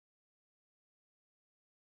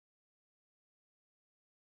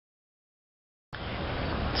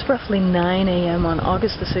It's roughly 9 a.m. on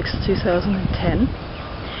August the 6th, 2010.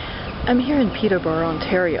 I'm here in Peterborough,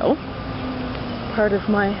 Ontario, part of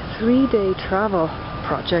my 3-day travel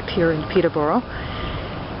project here in Peterborough.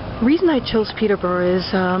 The reason I chose Peterborough is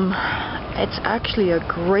it's actually a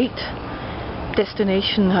great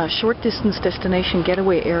destination, short distance destination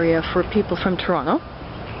getaway area for people from Toronto.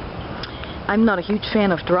 I'm not a huge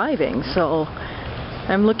fan of driving, so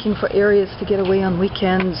I'm looking for areas to get away on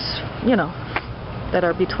weekends, you know, that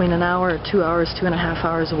are between an hour, 2 hours, 2.5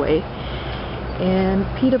 hours away. And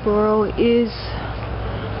Peterborough is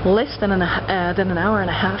less than an hour and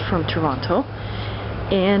a half from Toronto,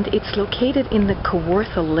 and it's located in the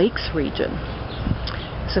Kawartha Lakes region.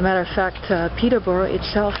 As a matter of fact, Peterborough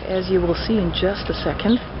itself, as you will see in just a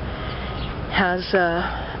second, has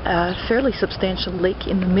a fairly substantial lake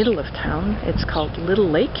in the middle of town. It's called Little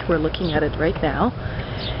Lake. We're looking at it right now.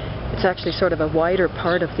 It's actually sort of a wider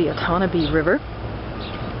part of the Otonabee River.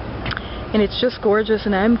 And it's just gorgeous,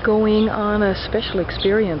 and I'm going on a special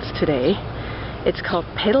experience today. It's called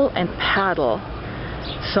Pedal and Paddle.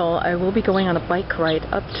 So I will be going on a bike ride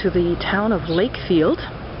up to the town of Lakefield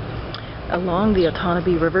along the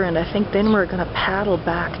Otonabee River, and I think then we're going to paddle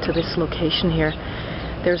back to this location here.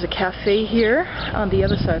 There's a cafe here on the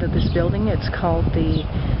other side of this building. It's called the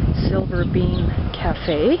Silver Bean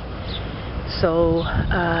Cafe. So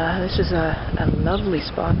this is a lovely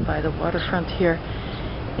spot by the waterfront here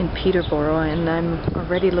in Peterborough, and I'm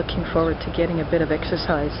already looking forward to getting a bit of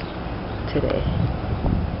exercise today.